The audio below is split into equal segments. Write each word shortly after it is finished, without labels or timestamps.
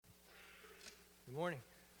Good morning.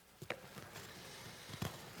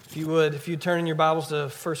 If you turn in your Bibles to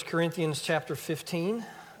 1 Corinthians chapter 15,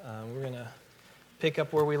 we're going to pick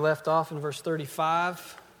up where we left off in verse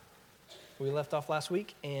 35. We left off last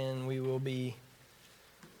week, and we will be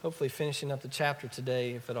hopefully finishing up the chapter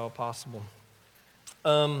today, if at all possible.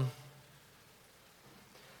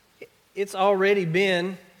 It's already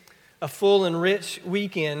been a full and rich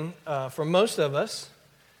weekend for most of us.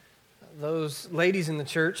 Those ladies in the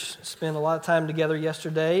church spent a lot of time together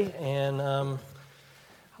yesterday, and I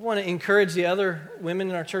want to encourage the other women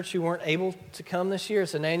in our church who weren't able to come this year.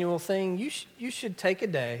 It's an annual thing. You should take a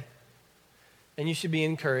day, and you should be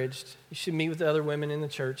encouraged. You should meet with the other women in the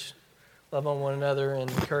church, love on one another,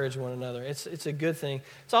 and encourage one another. It's a good thing.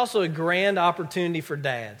 It's also a grand opportunity for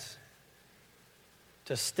dads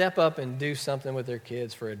to step up and do something with their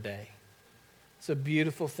kids for a day. It's a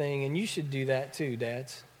beautiful thing, and you should do that too,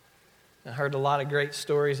 dads. I heard a lot of great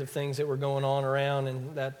stories of things that were going on around,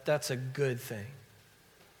 and that's a good thing.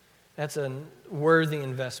 That's a worthy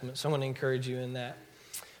investment, so I want to encourage you in that.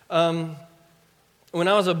 When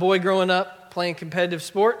I was a boy growing up playing competitive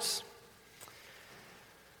sports,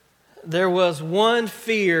 there was one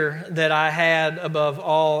fear that I had above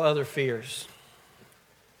all other fears,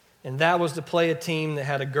 and that was to play a team that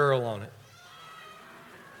had a girl on it.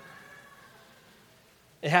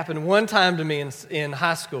 It happened one time to me in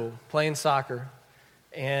high school, playing soccer,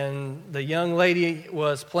 and the young lady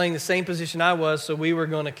was playing the same position I was, so we were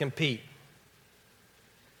going to compete.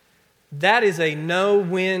 That is a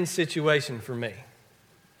no-win situation for me.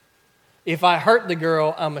 If I hurt the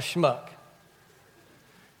girl, I'm a schmuck.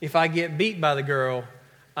 If I get beat by the girl,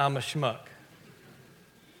 I'm a schmuck.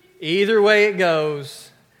 Either way it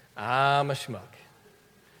goes, I'm a schmuck.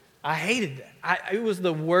 I hated that. It was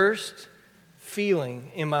the worst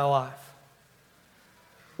feeling in my life.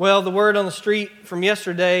 Well, the word on the street from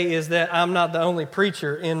yesterday is that I'm not the only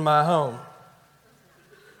preacher in my home.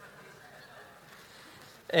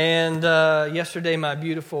 And yesterday, my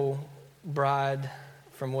beautiful bride,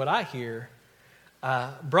 from what I hear,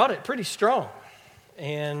 brought it pretty strong.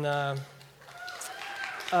 And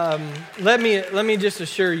let me just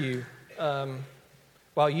assure you,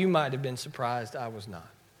 while you might have been surprised, I was not.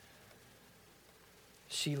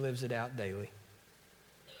 She lives it out daily.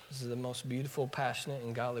 This is the most beautiful, passionate,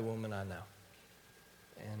 and godly woman I know.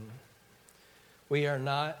 And we are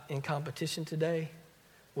not in competition today.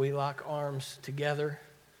 We lock arms together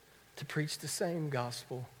to preach the same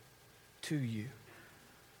gospel to you.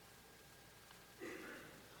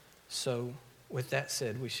 So, with that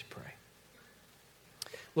said, we should pray.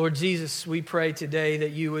 Lord Jesus, we pray today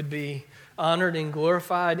that you would be honored and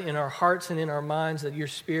glorified in our hearts and in our minds, that your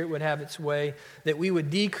Spirit would have its way, that we would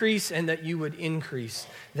decrease and that you would increase,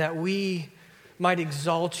 that we might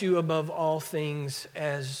exalt you above all things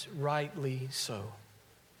as rightly so.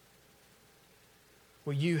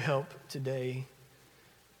 Will you help today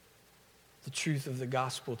the truth of the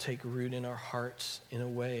gospel take root in our hearts in a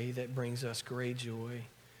way that brings us great joy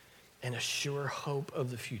and a sure hope of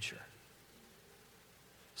the future,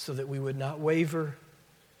 so that we would not waver,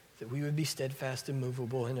 that we would be steadfast,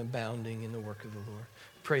 immovable, and abounding in the work of the Lord.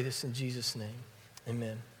 Pray this in Jesus' name.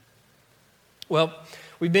 Amen. Well,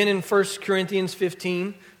 we've been in 1 Corinthians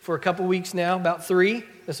 15 for a couple weeks now, about 3.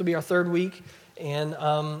 This will be our 3rd week. And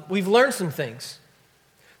we've learned some things.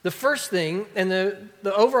 The first thing, and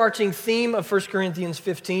the overarching theme of 1 Corinthians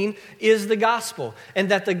 15 is the gospel, and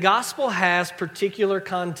that the gospel has particular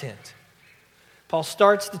content. Paul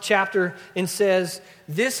starts the chapter and says,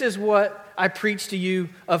 "This is what I preach to you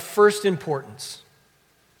of first importance,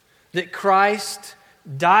 that Christ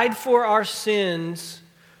died for our sins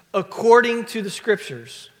according to the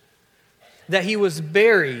Scriptures, that he was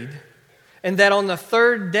buried, and that on the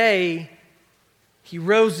 3rd day he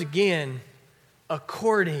rose again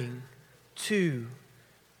according to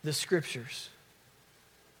the Scriptures."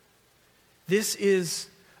 This is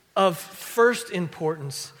of first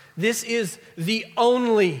importance. This is the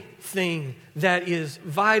only thing that is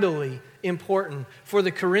vitally important for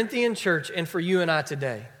the Corinthian church and for you and I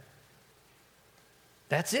today.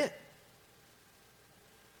 That's it.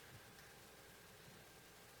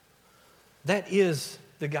 That is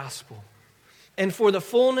the gospel. And for the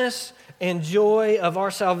fullness and joy of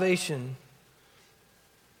our salvation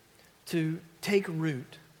to take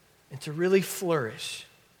root and to really flourish,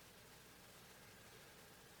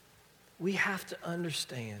 we have to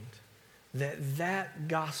understand that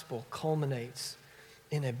gospel culminates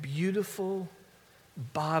in a beautiful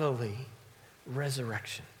bodily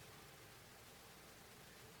resurrection.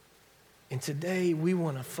 And today we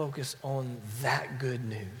want to focus on that good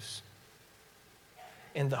news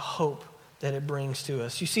and the hope that it brings to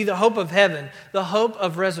us. You see, the hope of heaven, the hope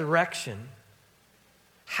of resurrection,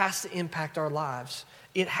 has to impact our lives.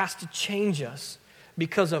 It has to change us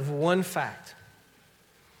because of one fact.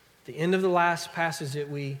 The end of the last passage that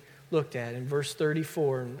we looked at in verse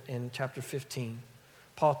 34 in chapter 15,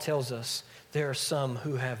 Paul tells us there are some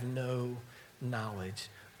who have no knowledge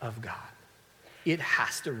of God. It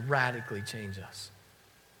has to radically change us.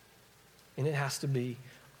 And it has to be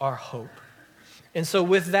our hope. And so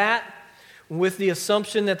with that, with the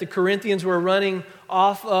assumption that the Corinthians were running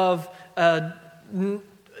off of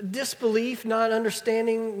disbelief, not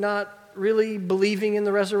understanding, not really believing in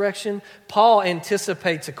the resurrection, Paul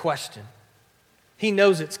anticipates a question. He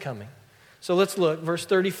knows it's coming. So let's look, verse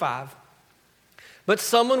 35. But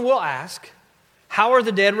someone will ask, how are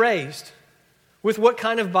the dead raised? With what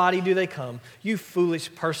kind of body do they come? You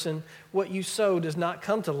foolish person, what you sow does not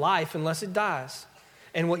come to life unless it dies.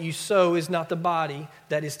 And what you sow is not the body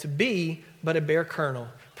that is to be, but a bare kernel,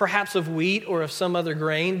 perhaps of wheat or of some other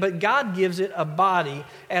grain, but God gives it a body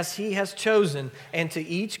as He has chosen, and to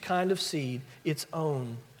each kind of seed its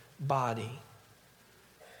own body.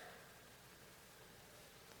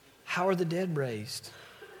 How are the dead raised?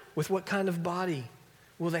 With what kind of body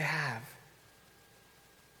will they have?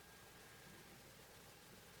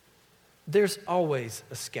 There's always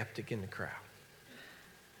a skeptic in the crowd.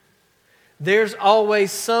 There's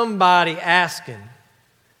always somebody asking,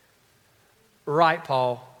 right,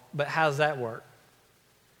 Paul, but how does that work?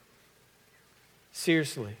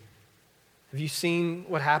 Seriously, have you seen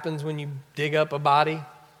what happens when you dig up a body?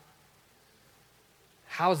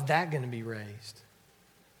 How is that going to be raised?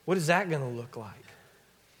 What is that going to look like?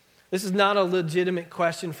 This is not a legitimate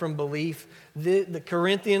question from belief. The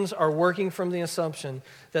Corinthians are working from the assumption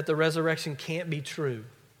that the resurrection can't be true.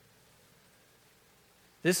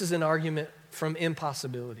 This is an argument from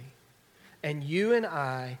impossibility. And you and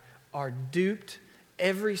I are duped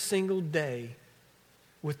every single day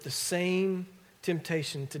with the same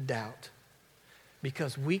temptation to doubt.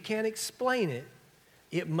 Because we can't explain it,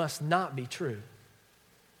 it must not be true.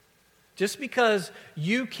 Just because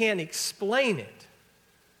you can't explain it,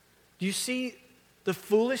 do you see the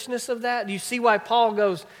foolishness of that? Do you see why Paul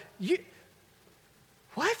goes,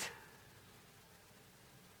 what?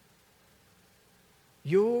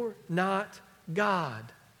 You're not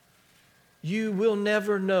God. You will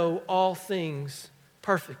never know all things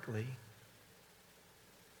perfectly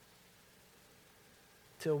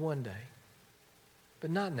till one day, but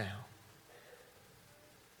not now.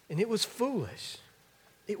 And it was foolish.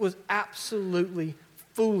 It was absolutely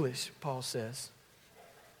foolish, Paul says.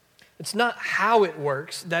 It's not how it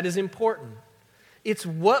works that is important. It's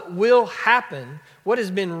what will happen, what has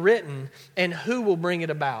been written, and who will bring it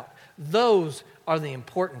about. Those are the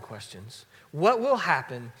important questions. What will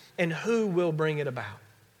happen and who will bring it about?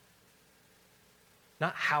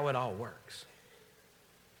 Not how it all works.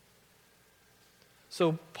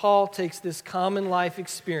 So Paul takes this common life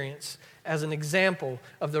experience as an example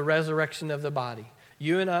of the resurrection of the body.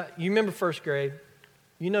 You remember first grade?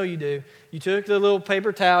 You know you do. You took the little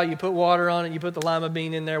paper towel, you put water on it, you put the lima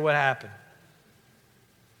bean in there, what happened?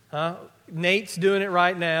 Huh? Nate's doing it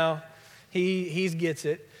right now. He gets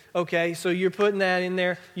it. Okay, so you're putting that in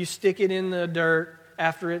there. You stick it in the dirt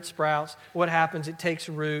after it sprouts. What happens? It takes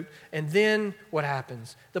root. And then what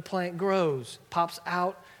happens? The plant grows, pops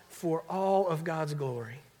out for all of God's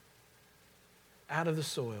glory out of the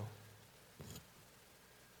soil.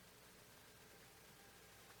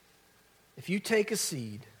 If you take a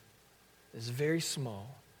seed that's very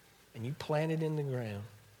small and you plant it in the ground,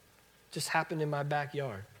 just happened in my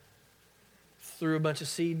backyard, threw a bunch of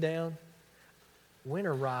seed down.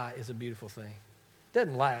 Winter rye is a beautiful thing.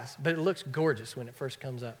 Doesn't last, but it looks gorgeous when it first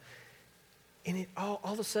comes up. And it all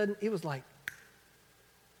of a sudden, it was like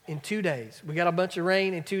in 2 days. We got a bunch of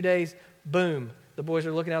rain. In 2 days, boom. The boys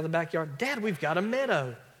are looking out of the backyard. Dad, we've got a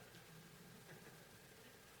meadow.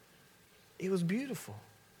 It was beautiful.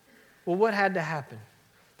 Well, what had to happen?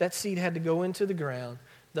 That seed had to go into the ground.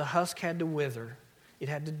 The husk had to wither. It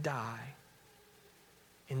had to die.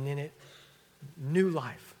 And then new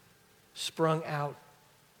life sprung out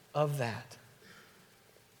of that.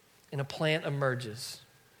 And a plant emerges.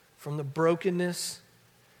 From the brokenness,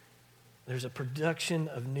 there's a production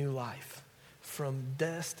of new life. From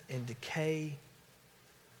dust and decay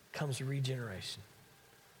comes regeneration.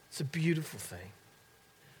 It's a beautiful thing.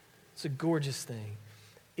 It's a gorgeous thing.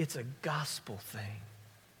 It's a gospel thing.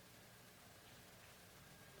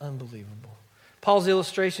 Unbelievable. Paul's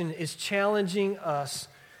illustration is challenging us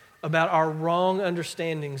about our wrong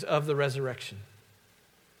understandings of the resurrection.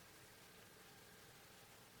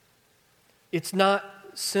 It's not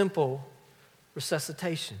simple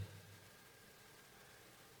resuscitation.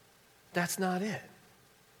 That's not it.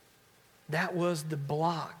 That was the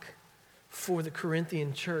block for the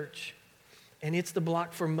Corinthian church. And it's the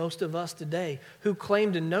block for most of us today who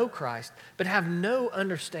claim to know Christ but have no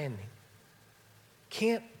understanding.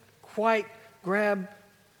 Can't quite grab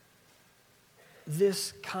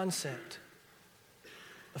this concept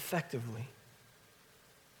effectively.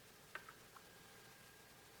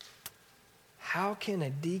 How can a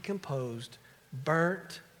decomposed,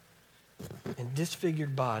 burnt, and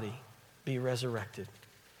disfigured body be resurrected?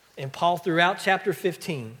 And Paul, throughout chapter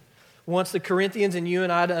 15, wants the Corinthians and you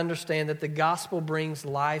and I to understand that the gospel brings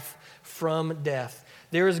life from death.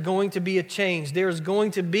 There is going to be a change. There is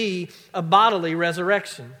going to be a bodily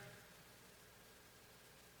resurrection.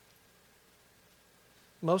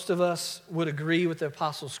 Most of us would agree with the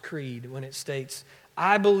Apostles' Creed when it states,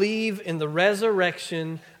 I believe in the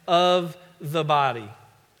resurrection of the body.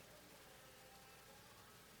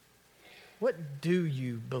 What do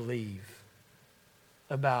you believe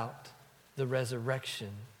about the resurrection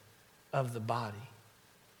of the body?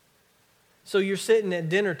 So you're sitting at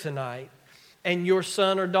dinner tonight and your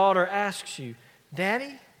son or daughter asks you,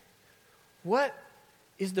 Daddy, what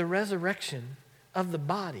is the resurrection of the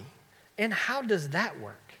body? And how does that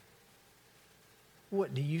work?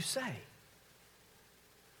 What do you say?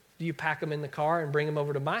 Do you pack them in the car and bring them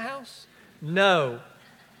over to my house? No,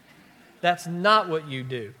 that's not what you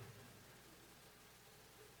do.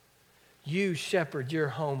 You shepherd your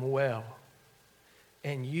home well,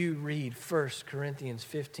 and you read 1 Corinthians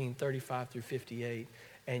 15, 35 through 58,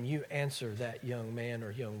 and you answer that young man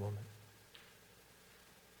or young woman.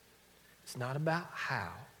 It's not about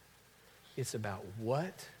how, it's about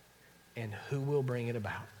what and who will bring it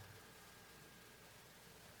about.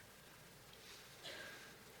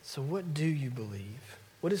 So what do you believe?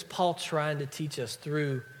 What is Paul trying to teach us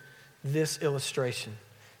through this illustration?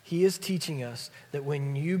 He is teaching us that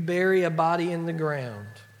when you bury a body in the ground,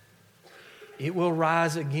 it will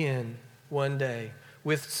rise again one day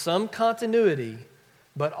with some continuity,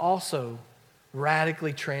 but also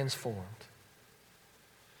radically transformed.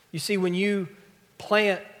 You see, when you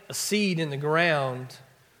plant a seed in the ground,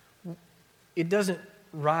 it doesn't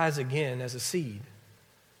rise again as a seed.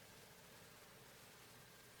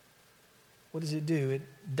 What does it do? It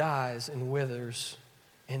dies and withers,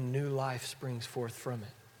 and new life springs forth from it.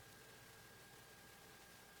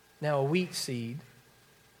 Now, a wheat seed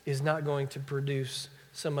is not going to produce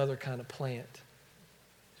some other kind of plant.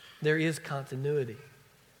 There is continuity,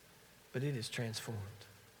 but it is transformed.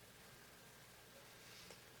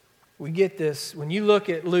 We get this when you look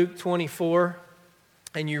at Luke 24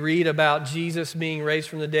 and you read about Jesus being raised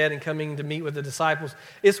from the dead and coming to meet with the disciples.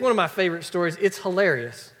 It's one of my favorite stories. It's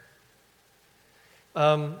hilarious.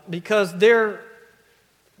 Because they're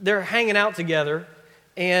hanging out together,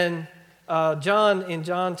 and John, in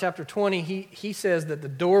John chapter 20, he says that the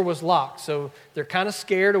door was locked. So they're kind of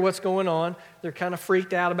scared of what's going on. They're kind of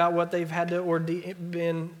freaked out about what they've had to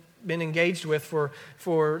been engaged with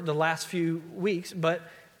for the last few weeks. But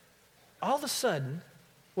all of a sudden,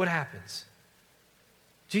 what happens?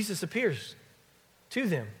 Jesus appears to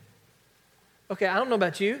them. Okay, I don't know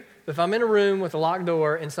about you, but if I'm in a room with a locked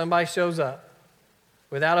door and somebody shows up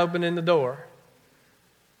without opening the door,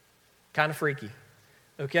 kind of freaky.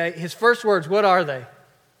 Okay? His first words, what are they?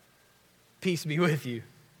 Peace be with you.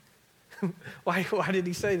 Why did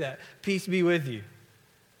he say that? Peace be with you.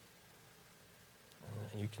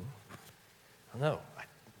 I don't know. I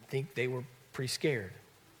think they were pretty scared,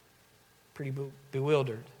 pretty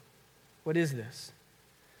bewildered. What is this?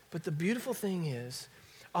 But the beautiful thing is,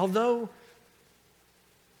 although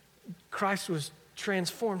Christ was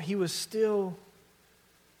transformed, he was still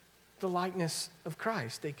the likeness of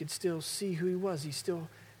Christ. They could still see who he was. He still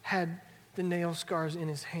had the nail scars in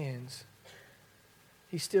his hands.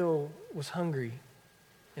 He still was hungry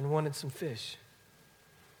and wanted some fish.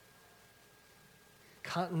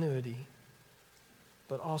 Continuity,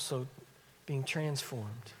 but also being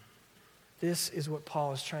transformed. This is what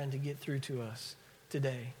Paul is trying to get through to us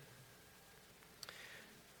today.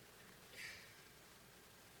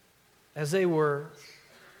 As they were,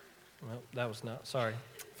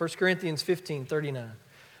 1 Corinthians 15, 39.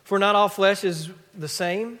 For not all flesh is the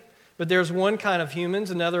same, but there's one kind of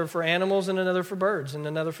humans, another for animals, and another for birds, and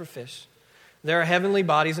another for fish. There are heavenly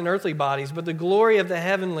bodies and earthly bodies, but the glory of the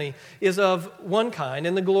heavenly is of one kind,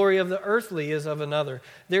 and the glory of the earthly is of another.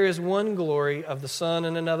 There is one glory of the sun,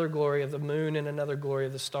 and another glory of the moon, and another glory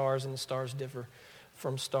of the stars, and the stars differ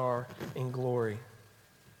from star in glory.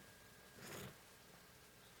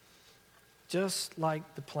 Just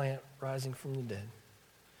like the plant rising from the dead,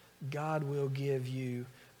 God will give you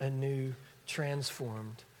a new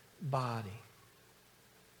transformed body.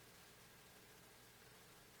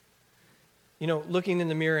 looking in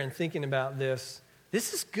the mirror and thinking about this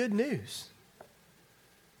is good news.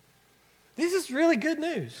 This is really good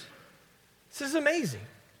news. This is amazing.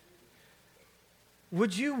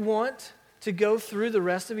 Would you want to go through the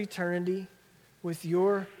rest of eternity with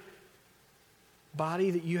your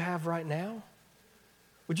body that you have right now?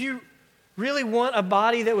 Would you really want a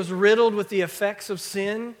body that was riddled with the effects of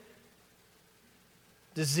sin,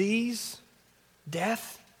 disease,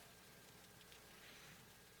 death?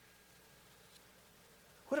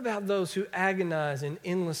 What about those who agonize in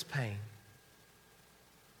endless pain?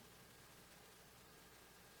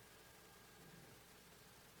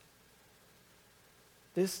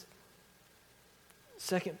 This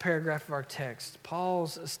second paragraph of our text,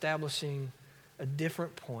 Paul's establishing a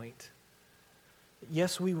different point.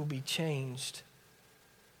 Yes, we will be changed.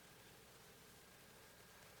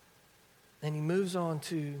 And he moves on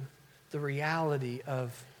to the reality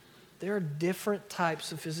of there are different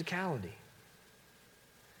types of physicality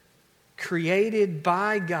created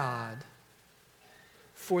by God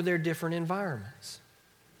for their different environments.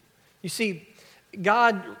 You see,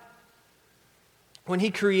 God, when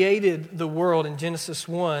he created the world in Genesis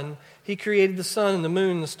 1, he created the sun and the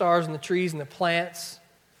moon and the stars and the trees and the plants,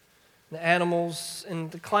 the animals,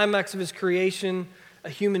 and the climax of his creation, a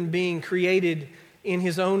human being created in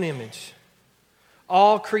his own image.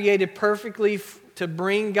 All created perfectly to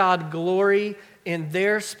bring God glory in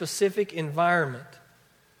their specific environment.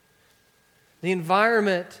 The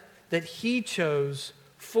environment that he chose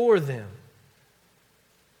for them.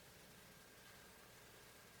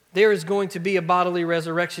 There is going to be a bodily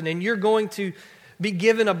resurrection, and you're going to be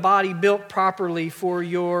given a body built properly for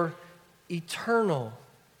your eternal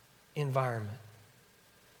environment.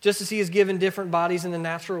 Just as he has given different bodies in the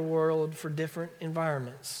natural world for different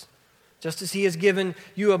environments. Just as he has given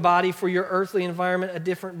you a body for your earthly environment, a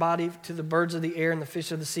different body to the birds of the air and the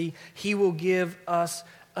fish of the sea, he will give us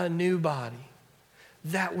a new body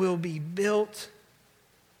that will be built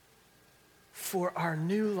for our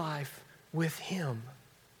new life with him,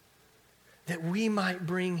 that we might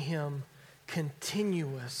bring him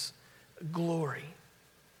continuous glory.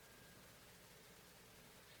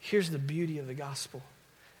 Here's the beauty of the gospel.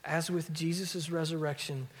 As with Jesus'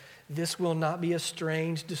 resurrection, this will not be a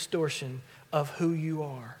strange distortion of who you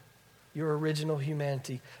are, your original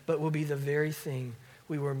humanity, but will be the very thing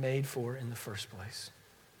we were made for in the first place.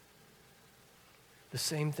 The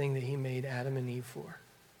same thing that he made Adam and Eve for,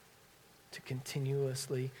 to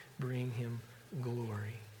continuously bring him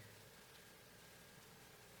glory.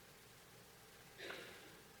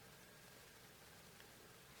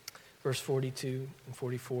 Verse 42 and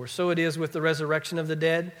 44. So it is with the resurrection of the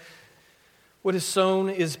dead. What is sown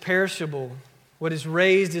is perishable. What is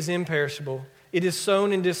raised is imperishable. It is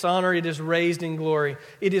sown in dishonor. It is raised in glory.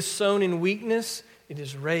 It is sown in weakness. It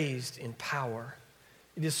is raised in power.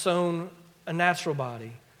 It is sown a natural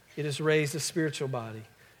body. It is raised a spiritual body.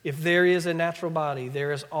 If there is a natural body,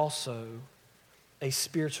 there is also a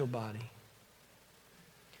spiritual body.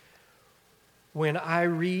 When I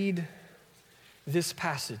read this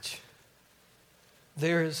passage,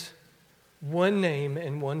 there is one name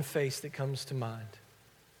and one face that comes to mind.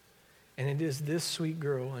 And it is this sweet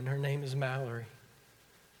girl, and her name is Mallory.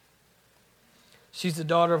 She's the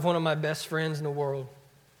daughter of one of my best friends in the world,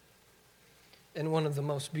 and one of the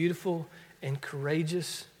most beautiful and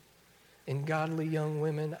courageous and godly young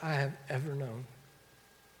women I have ever known.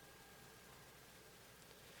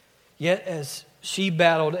 Yet as she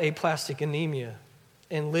battled aplastic anemia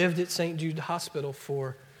and lived at St. Jude Hospital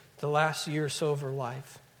for the last year or so of her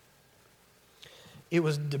life, it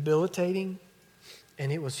was debilitating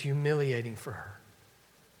and it was humiliating for her.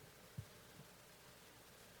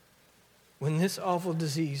 When this awful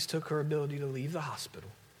disease took her ability to leave the hospital,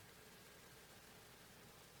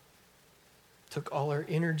 took all her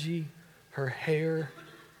energy, her hair,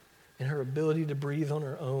 and her ability to breathe on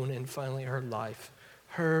her own, and finally her life,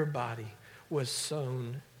 her body was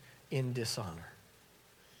sown in dishonor.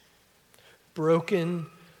 Broken,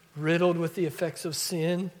 riddled with the effects of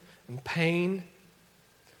sin and pain.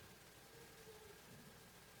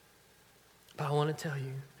 But I want to tell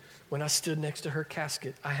you, when I stood next to her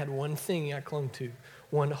casket, I had one thing I clung to,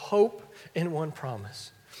 one hope and one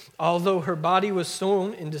promise. Although her body was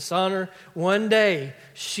sown in dishonor, one day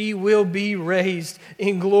she will be raised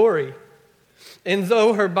in glory. And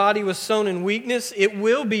though her body was sown in weakness, it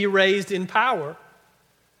will be raised in power.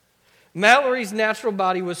 Mallory's natural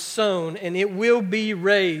body was sown, and it will be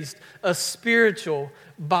raised a spiritual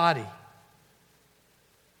body.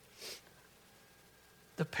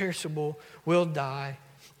 The perishable will die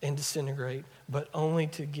and disintegrate, but only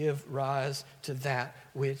to give rise to that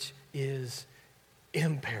which is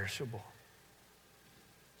imperishable.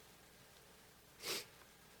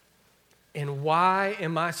 And why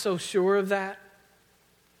am I so sure of that?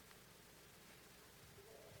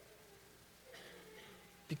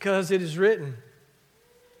 Because it is written.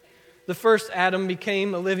 The first Adam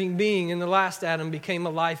became a living being, and the last Adam became a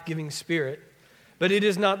life-giving spirit. But it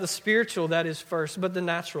is not the spiritual that is first, but the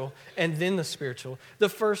natural, and then the spiritual. The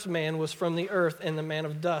first man was from the earth, and the man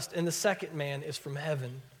of dust, and the second man is from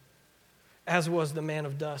heaven. As was the man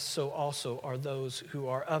of dust, so also are those who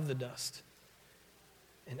are of the dust.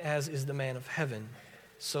 And as is the man of heaven,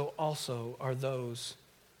 so also are those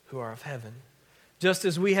who are of heaven. Just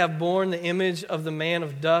as we have borne the image of the man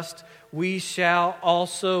of dust, we shall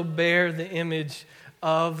also bear the image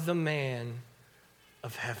of the man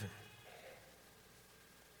of heaven.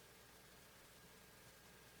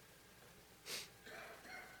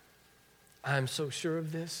 I am so sure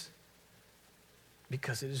of this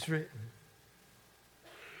because it is written.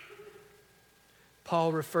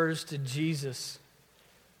 Paul refers to Jesus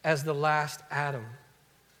as the last Adam.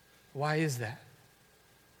 Why is that?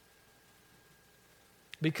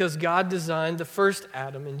 Because God designed the first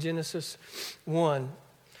Adam in Genesis 1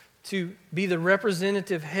 to be the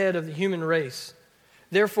representative head of the human race.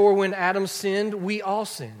 Therefore, when Adam sinned, we all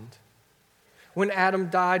sinned. When Adam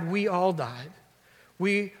died, we all died.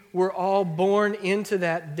 We were all born into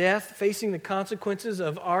that death, facing the consequences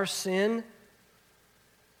of our sin.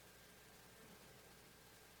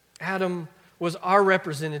 Adam was our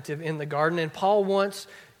representative in the garden, and Paul wants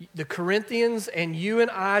the Corinthians and you and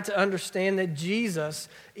I to understand that Jesus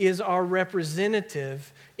is our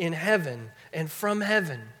representative in heaven and from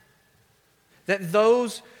heaven. That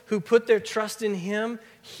those who put their trust in Him,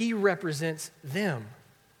 He represents them.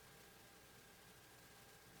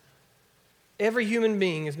 Every human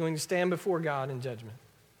being is going to stand before God in judgment,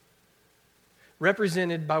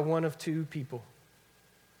 represented by one of two people.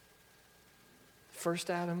 The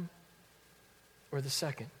first Adam or the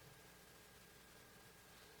second.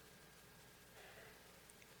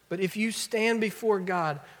 But if you stand before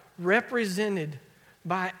God represented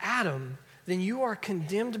by Adam, then you are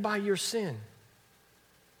condemned by your sin.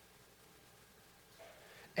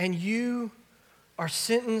 And you are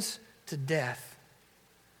sentenced to death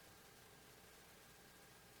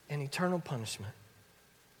and eternal punishment.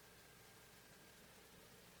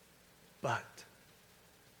 But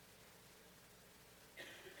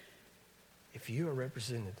if you are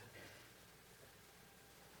represented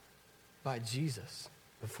by Jesus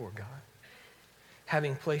before God,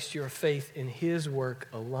 having placed your faith in His work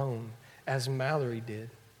alone, as Mallory did,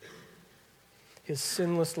 His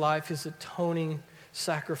sinless life, His atoning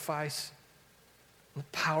sacrifice, the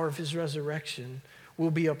power of His resurrection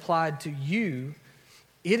will be applied to you.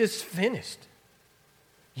 It is finished.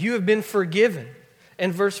 You have been forgiven.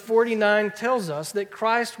 And verse 49 tells us that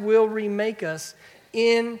Christ will remake us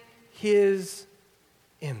in His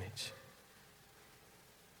image.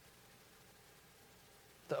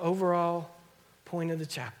 The overall point of the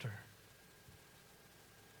chapter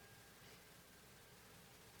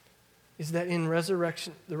is that in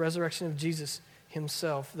the resurrection of Jesus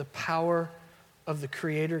Himself, the power of the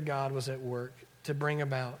Creator God was at work to bring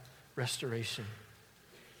about restoration.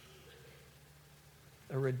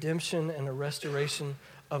 A redemption and a restoration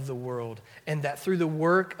of the world. And that through the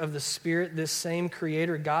work of the Spirit, this same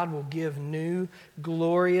Creator God will give new,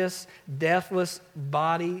 glorious, deathless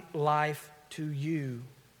body life to you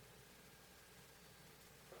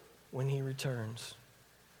when He returns.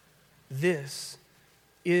 This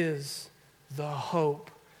is the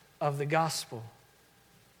hope of the gospel.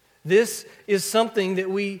 This is something that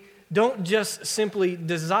we don't just simply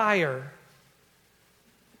desire.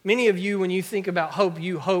 Many of you, when you think about hope,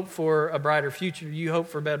 you hope for a brighter future. You hope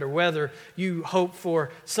for better weather. You hope for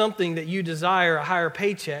something that you desire, a higher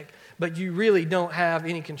paycheck, but you really don't have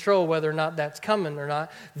any control whether or not that's coming or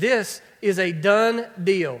not. This is a done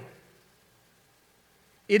deal.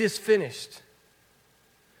 It is finished.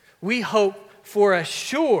 We hope for a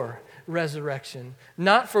sure resurrection,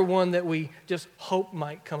 not for one that we just hope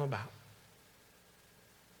might come about.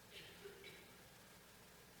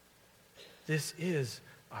 This is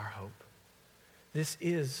our hope. This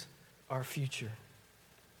is our future.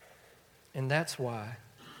 And that's why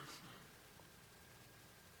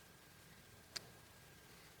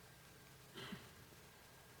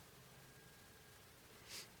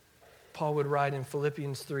Paul would write in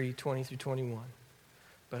Philippians 3:20-21,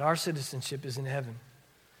 but our citizenship is in heaven,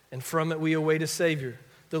 and from it we await a Savior,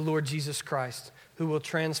 the Lord Jesus Christ, who will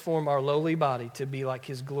transform our lowly body to be like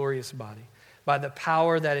His glorious body, by the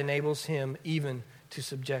power that enables Him even to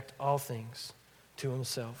subject all things to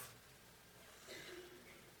Himself.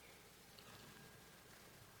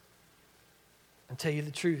 I'll tell you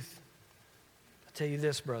the truth. I'll tell you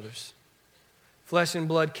this, brothers. Flesh and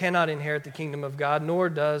blood cannot inherit the kingdom of God, nor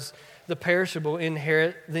does the perishable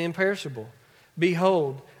inherit the imperishable.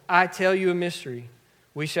 Behold, I tell you a mystery.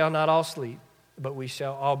 We shall not all sleep, but we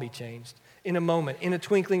shall all be changed. In a moment, in a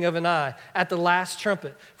twinkling of an eye, at the last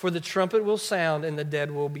trumpet. For the trumpet will sound, and the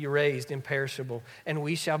dead will be raised imperishable, and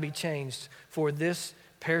we shall be changed. For this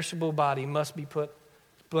perishable body must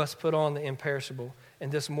put on the imperishable,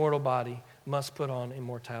 and this mortal body must put on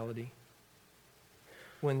immortality.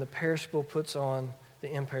 When the perishable puts on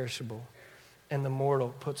the imperishable, and the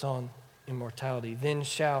mortal puts on immortality, then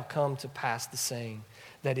shall come to pass the saying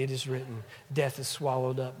that it is written, death is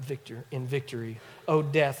swallowed up in victory. O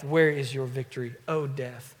death, where is your victory? O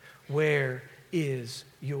death, where is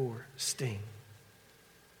your sting?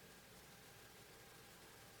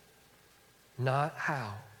 Not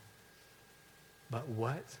how, but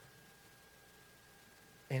what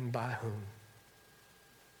and by whom.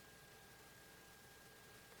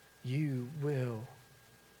 You will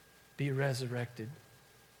be resurrected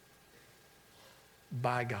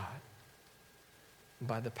by God,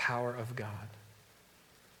 by the power of God.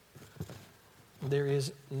 There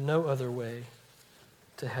is no other way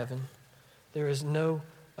to heaven. There is no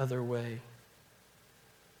other way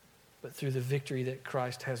but through the victory that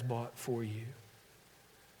Christ has bought for you.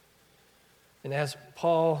 And as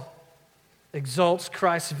Paul exalts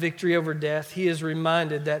Christ's victory over death, he is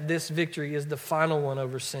reminded that this victory is the final one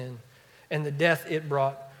over sin and the death it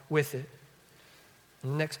brought with it. In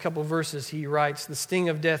the next couple verses, he writes, the sting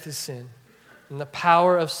of death is sin, and the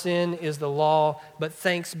power of sin is the law, but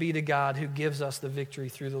thanks be to God who gives us the victory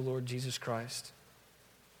through the Lord Jesus Christ.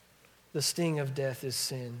 The sting of death is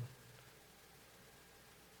sin.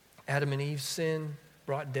 Adam and Eve's sin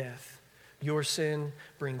brought death. Your sin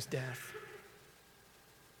brings death.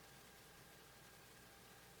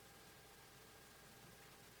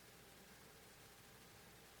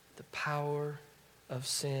 The power of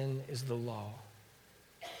sin is the law.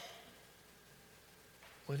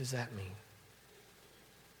 What does that mean?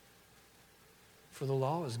 For the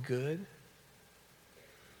law is good.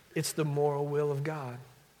 It's the moral will of God.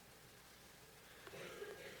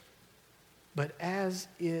 But as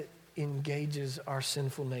it engages our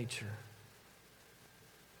sinful nature,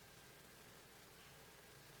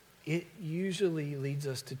 it usually leads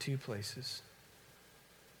us to two places.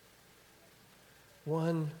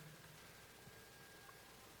 One,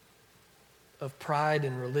 of pride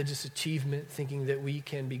and religious achievement, thinking that we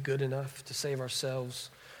can be good enough to save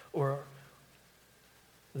ourselves, or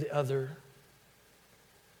the other,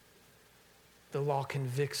 the law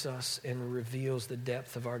convicts us and reveals the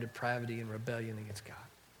depth of our depravity and rebellion against God.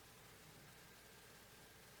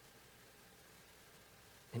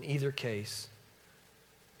 In either case,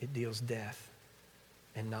 it deals death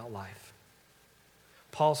and not life.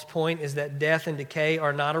 Paul's point is that death and decay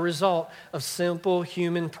are not a result of simple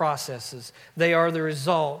human processes. They are the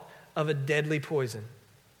result of a deadly poison,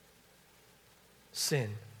 sin.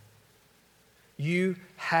 You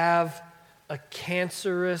have a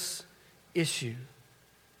cancerous issue,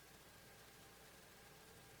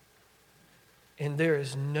 and there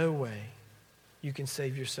is no way you can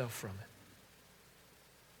save yourself from it.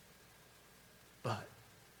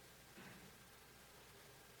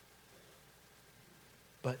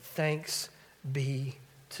 But thanks be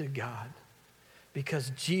to God,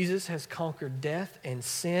 because Jesus has conquered death and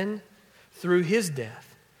sin through his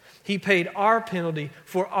death. He paid our penalty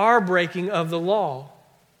for our breaking of the law.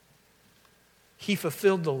 He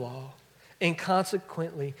fulfilled the law and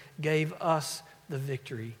consequently gave us the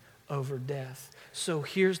victory over death. So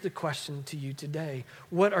here's the question to you today.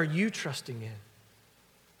 What are you trusting in?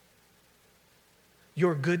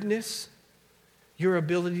 Your goodness? Your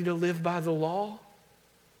ability to live by the law?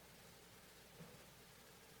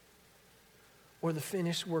 Or the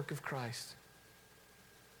finished work of Christ,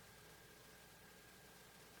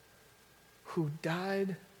 who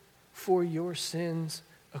died for your sins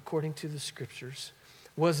according to the Scriptures,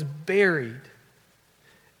 was buried,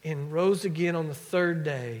 and rose again on the third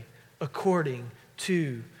day according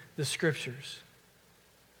to the Scriptures?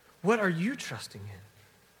 What are you trusting in?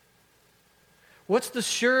 What's the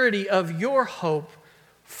surety of your hope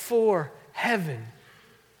for heaven,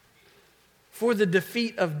 for the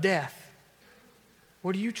defeat of death?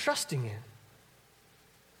 What are you trusting in?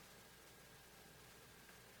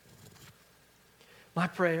 My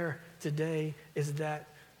prayer today is that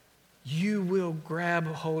you will grab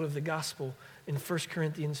a hold of the gospel in 1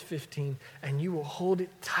 Corinthians 15, and you will hold it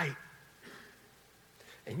tight.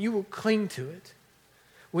 And you will cling to it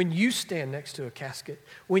when you stand next to a casket,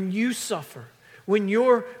 when you suffer, when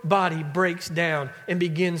your body breaks down and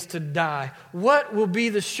begins to die. What will be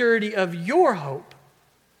the surety of your hope?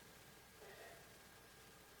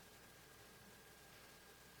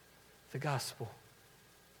 the gospel,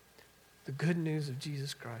 the good news of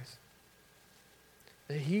Jesus Christ,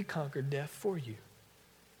 that he conquered death for you.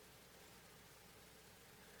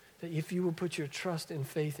 That if you will put your trust and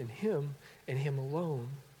faith in him and him alone,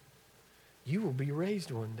 you will be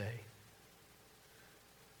raised one day.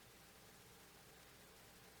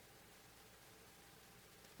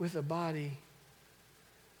 With a body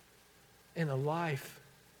and a life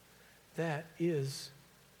that is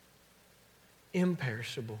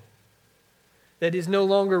imperishable, that is no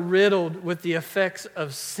longer riddled with the effects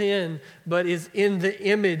of sin, but is in the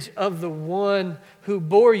image of the one who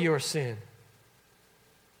bore your sin.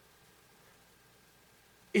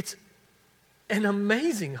 It's an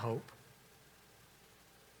amazing hope.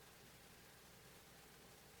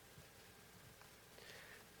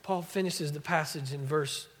 Paul finishes the passage in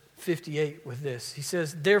verse 58 with this. He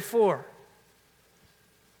says, Therefore,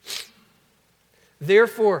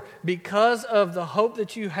 because of the hope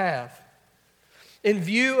that you have, in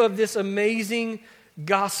view of this amazing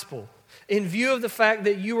gospel, in view of the fact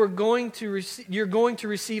that you're going to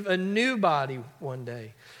receive a new body one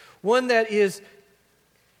day, one that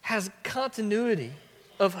has continuity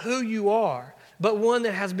of who you are, but one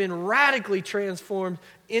that has been radically transformed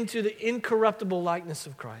into the incorruptible likeness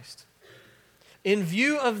of Christ. In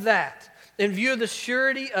view of that, in view of the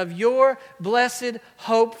surety of your blessed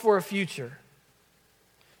hope for a future,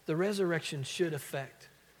 the resurrection should affect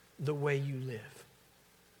the way you live.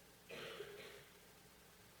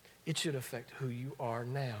 It should affect who you are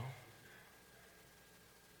now.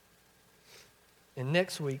 And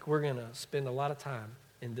next week, we're going to spend a lot of time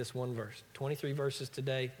in this one verse. 23 verses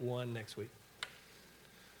today, one next week.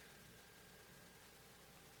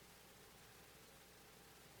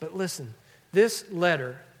 But listen, this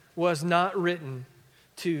letter was not written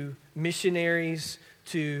to missionaries,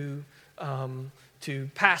 to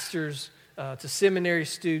pastors, to seminary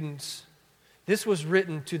students. This was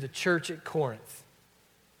written to the church at Corinth,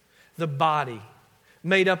 the body,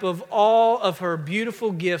 made up of all of her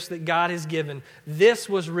beautiful gifts that God has given. This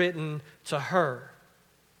was written to her.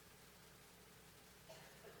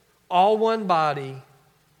 All one body,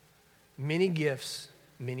 many gifts,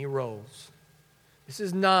 many roles. This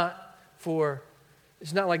is not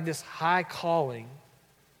it's not like this high calling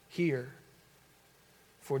here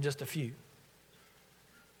for just a few.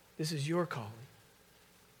 This is your calling.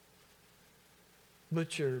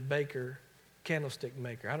 Butcher, baker, candlestick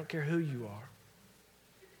maker. I don't care who you are.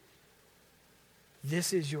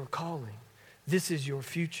 This is your calling. This is your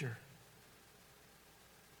future.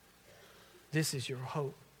 This is your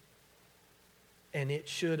hope. And it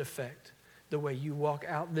should affect the way you walk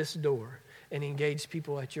out this door and engage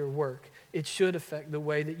people at your work. It should affect the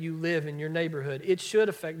way that you live in your neighborhood. It should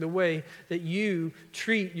affect the way that you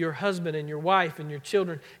treat your husband and your wife and your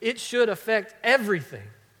children. It should affect everything.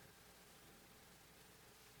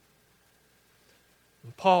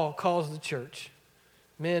 And Paul calls the church,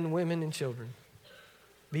 men, women, and children,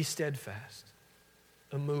 be steadfast,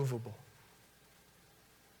 immovable.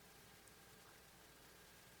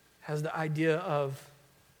 Has the idea of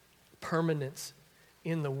permanence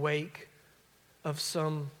in the wake of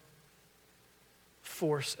some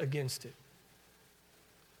force against it.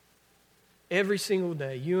 Every single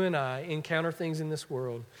day, you and I encounter things in this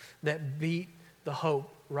world that beat the hope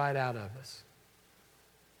right out of us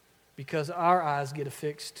because our eyes get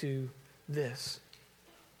affixed to this,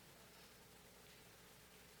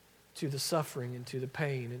 to the suffering and to the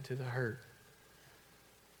pain and to the hurt.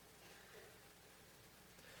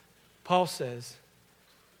 Paul says,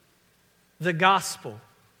 the gospel,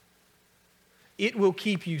 it will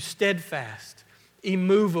keep you steadfast,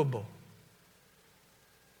 immovable.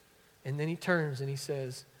 And then he turns and he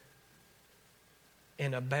says,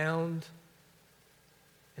 and abounding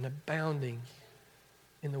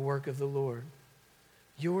in the work of the Lord.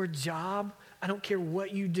 Your job, I don't care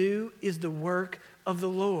what you do, is the work of the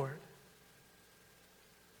Lord.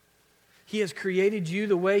 He has created you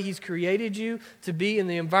the way He's created you to be in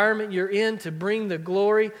the environment you're in, to bring the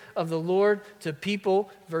glory of the Lord to people,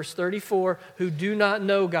 verse 34, who do not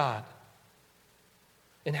know God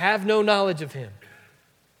and have no knowledge of Him.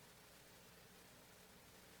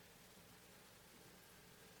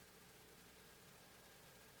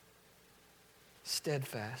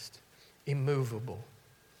 Steadfast, immovable.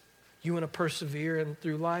 You want to persevere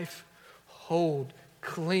through life?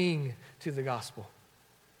 Cling to the gospel.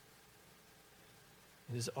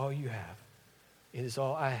 It is all you have. It is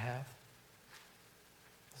all I have.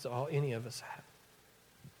 It's all any of us have.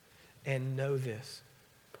 And know this.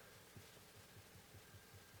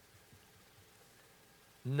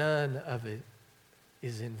 None of it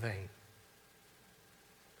is in vain.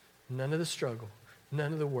 None of the struggle,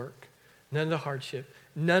 none of the work, none of the hardship,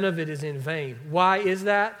 none of it is in vain. Why is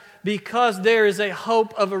that? Because there is a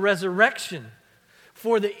hope of a resurrection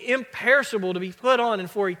for the imperishable to be put on and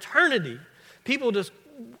for eternity. People just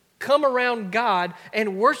come around God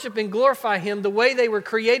and worship and glorify Him the way they were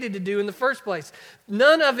created to do in the first place.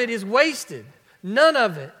 None of it is wasted. None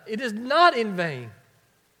of it. It is not in vain.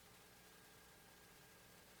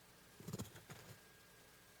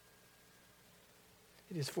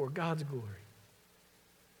 It is for God's glory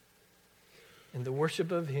and the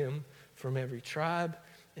worship of Him from every tribe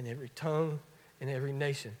and every tongue and every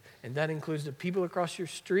nation. And that includes the people across your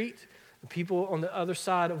street, the people on the other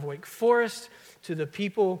side of Wake Forest, to the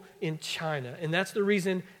people in China. And that's the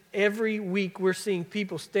reason every week we're seeing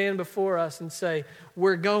people stand before us and say,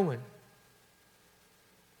 we're going.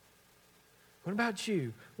 What about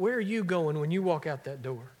you? Where are you going when you walk out that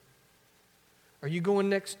door? Are you going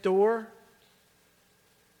next door?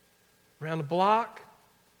 Around the block?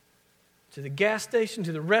 To the gas station?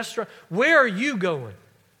 To the restaurant? Where are you going?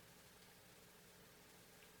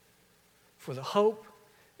 For the hope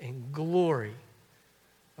and glory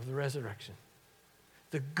of the resurrection.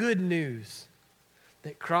 The good news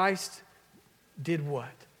that Christ did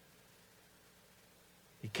what?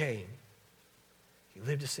 He came. He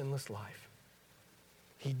lived a sinless life.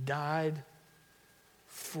 He died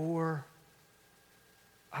for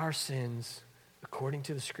our sins according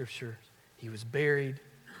to the Scriptures. He was buried.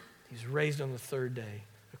 He was raised on the third day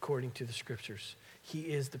according to the Scriptures. He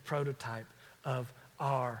is the prototype of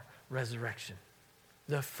our resurrection.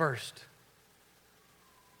 The first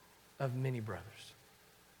of many brothers.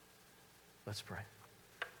 Let's pray.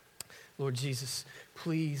 Lord Jesus,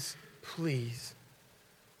 please, please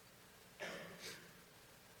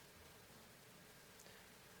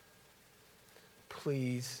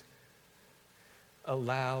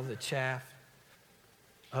allow the chaff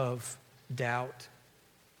of doubt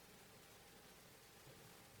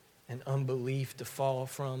and unbelief to fall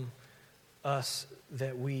from us,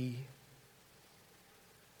 that we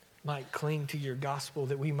might cling to your gospel,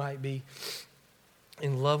 that we might be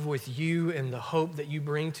in love with you and the hope that you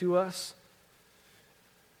bring to us.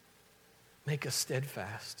 Make us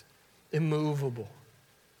steadfast, immovable,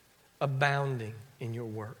 abounding in your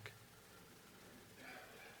work.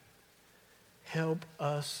 Help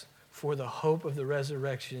us, for the hope of the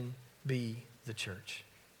resurrection, be the church.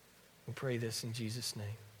 We pray this in Jesus' name.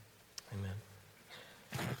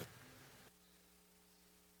 Amen.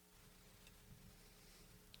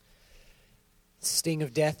 The sting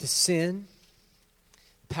of death is sin.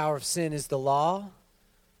 The power of sin is the law.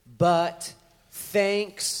 But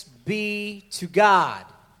thanks be to God.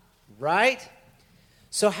 Right?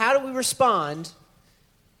 So how do we respond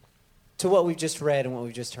to what we've just read and what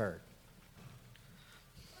we've just heard?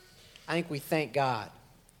 I think we thank God.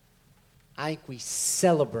 I think we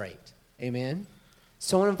celebrate. Amen?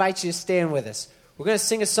 So I want to invite you to stand with us. We're going to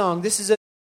sing a song. This is a